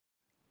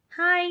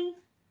Hi,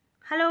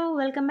 hello,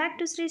 welcome back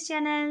to Sri's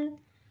channel.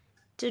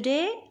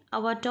 Today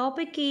our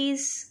topic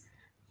is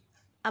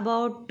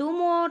about two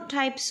more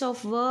types of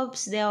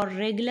verbs. They are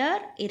regular,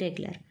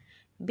 irregular.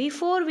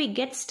 Before we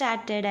get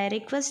started, I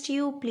request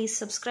you please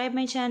subscribe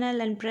my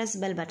channel and press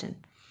bell button.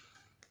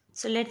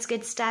 So let's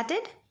get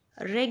started.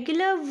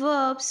 Regular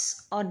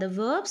verbs are the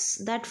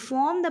verbs that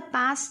form the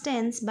past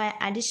tense by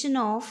addition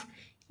of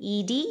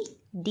ed,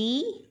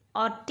 d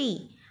or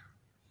t.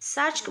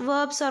 Such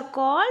verbs are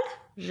called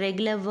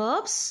regular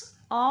verbs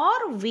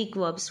or weak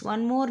verbs.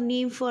 One more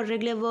name for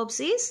regular verbs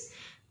is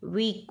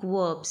weak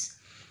verbs.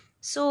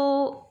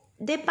 So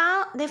they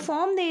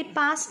form their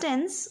past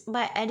tense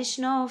by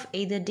addition of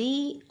either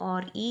d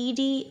or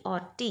ed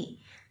or t.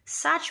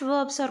 Such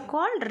verbs are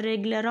called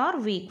regular or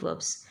weak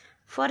verbs.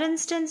 For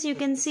instance, you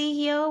can see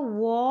here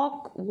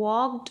walk,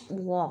 walked,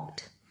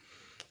 walked.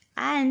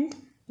 And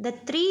the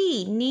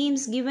three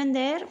names given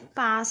there,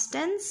 past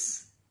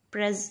tense,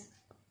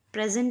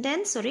 present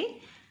tense,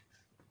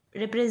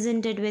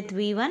 represented with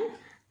V1,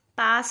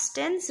 past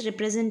tense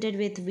represented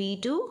with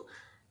V2,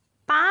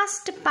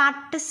 past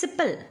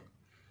participle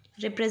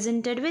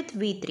represented with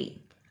V3.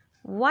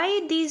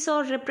 Why these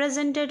are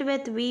represented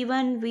with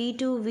V1, V2,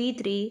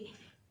 V3,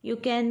 you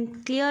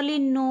can clearly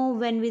know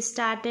when we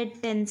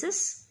started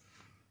tenses.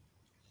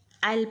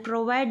 I'll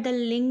provide the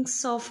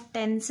links of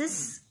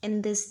tenses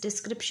in this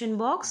description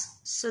box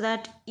so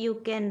that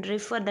you can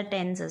refer the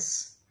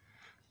tenses.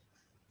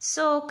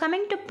 So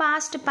coming to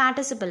past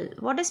participle.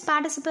 What is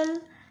participle?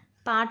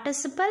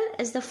 Participle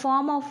is the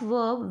form of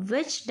verb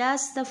which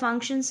does the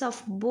functions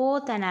of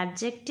both an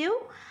adjective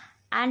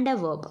and a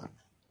verb.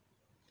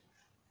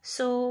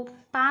 So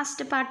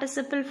past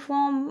participle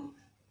form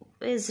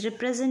is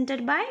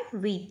represented by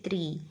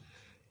V3.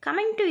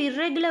 Coming to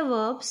irregular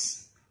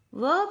verbs.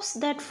 Verbs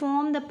that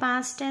form the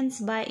past tense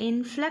by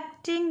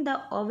inflecting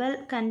the vowel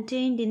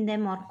contained in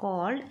them are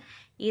called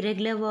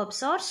irregular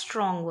verbs or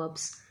strong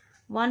verbs.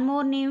 One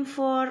more name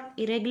for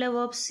irregular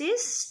verbs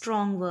is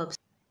strong verbs.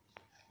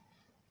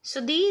 So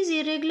these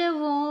irregular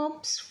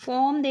verbs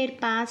form their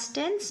past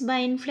tense by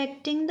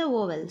inflecting the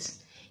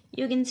vowels.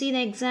 You can see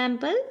the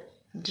example: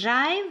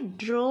 drive,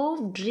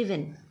 drove,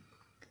 driven.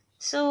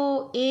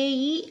 So A,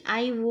 E,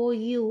 I, O,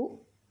 U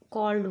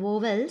called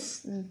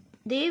vowels,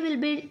 they will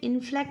be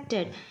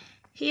inflected.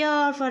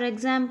 Here for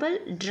example,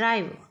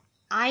 drive,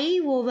 I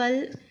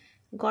vowel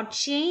got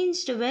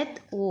changed with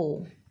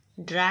O.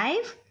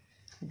 Drive,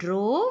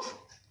 drove,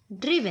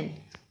 driven.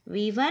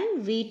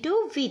 V1,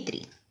 V2,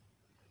 V3.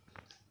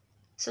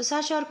 So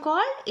such are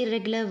called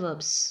irregular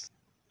verbs.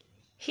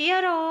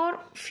 Here are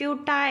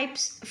few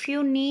types,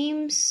 few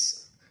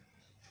names,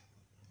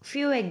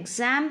 few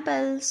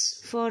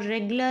examples for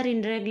regular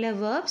and irregular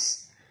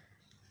verbs.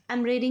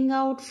 I'm reading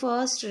out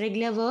first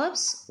regular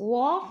verbs.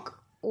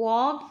 Walk,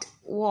 walked,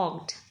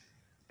 walked.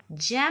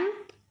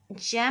 Jump,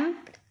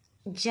 jumped,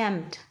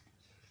 jumped.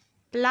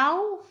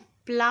 Plow,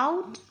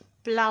 plowed,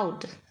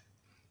 plowed.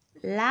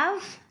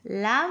 Love,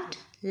 loved,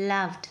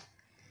 loved.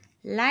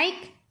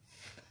 Like,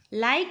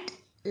 liked,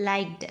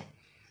 liked.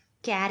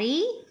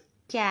 Carry,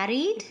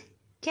 carried,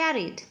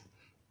 carried.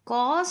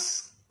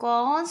 Cause,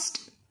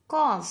 caused,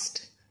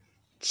 caused.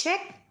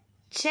 Check,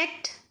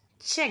 checked,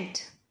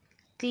 checked.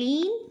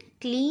 Clean,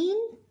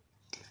 cleaned,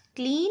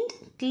 cleaned,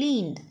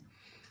 cleaned.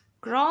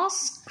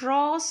 Cross,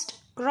 crossed,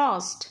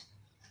 crossed.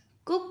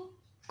 Cook,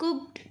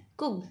 cooked,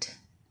 cooked.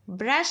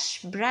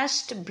 Brush,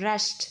 brushed,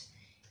 brushed.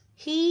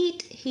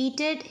 Heat,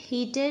 heated,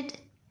 heated.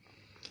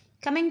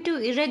 Coming to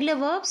irregular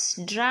verbs: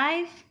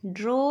 drive,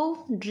 drove,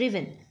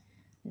 driven.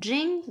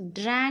 Drink,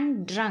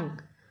 drank,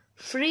 drunk.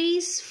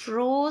 Freeze,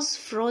 froze,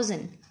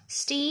 frozen.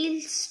 Steal,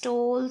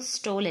 stole,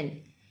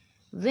 stolen.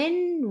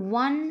 Win,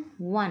 won,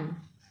 won.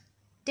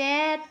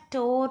 Tear,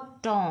 tore,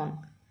 torn.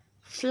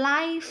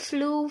 Fly,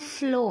 flew,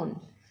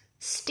 flown.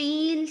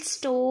 Steal,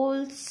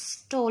 stole,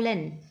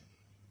 stolen.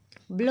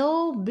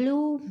 Blow,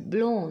 blew,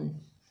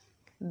 blown.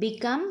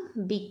 Become,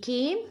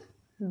 became,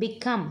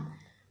 become.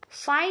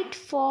 Fight,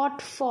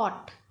 fought,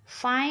 fought.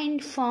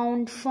 Find,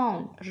 found,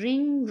 found.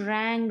 Ring,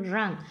 rang,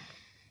 rung.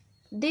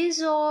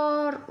 These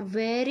are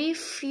very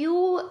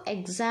few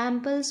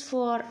examples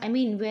for,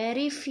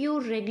 very few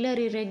regular,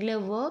 irregular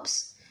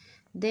verbs.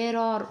 There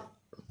are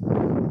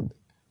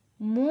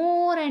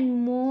more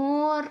and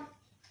more,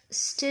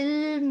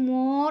 still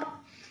more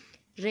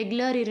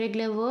regular,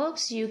 irregular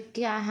verbs. You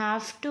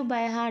have to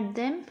by heart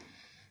them.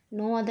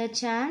 No other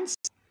chance.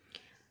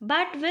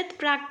 But with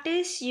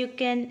practice, you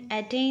can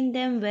attain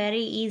them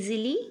very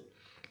easily.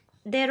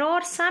 There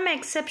are some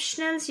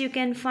exceptionals you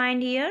can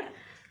find here.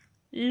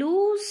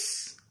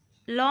 Lose,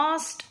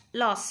 lost,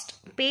 lost.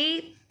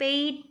 Pay,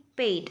 paid,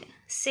 paid.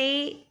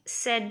 Say,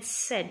 said,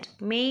 said.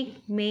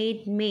 Make,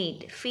 made,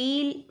 made.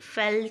 Feel,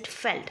 felt,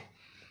 felt.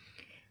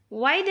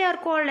 Why they are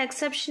called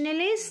exceptional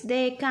is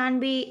they can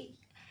be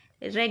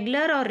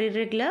regular or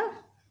irregular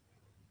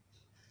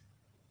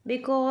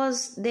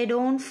because they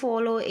don't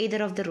follow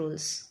either of the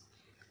rules.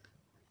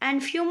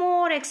 And few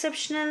more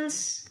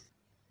exceptionals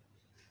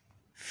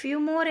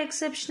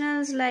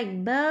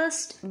like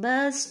burst,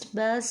 burst,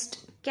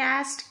 burst,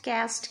 cast,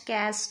 cast,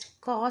 cast,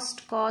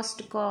 cost,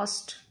 cost,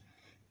 cost,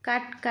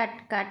 cut, cut,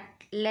 cut,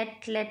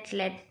 let,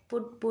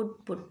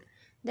 put.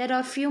 There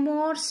are few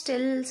more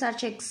still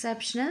such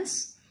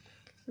exceptionals.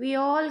 We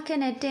all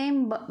can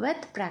attain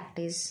with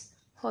practice.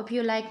 Hope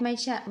you like my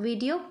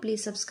video.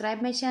 Please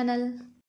subscribe my channel.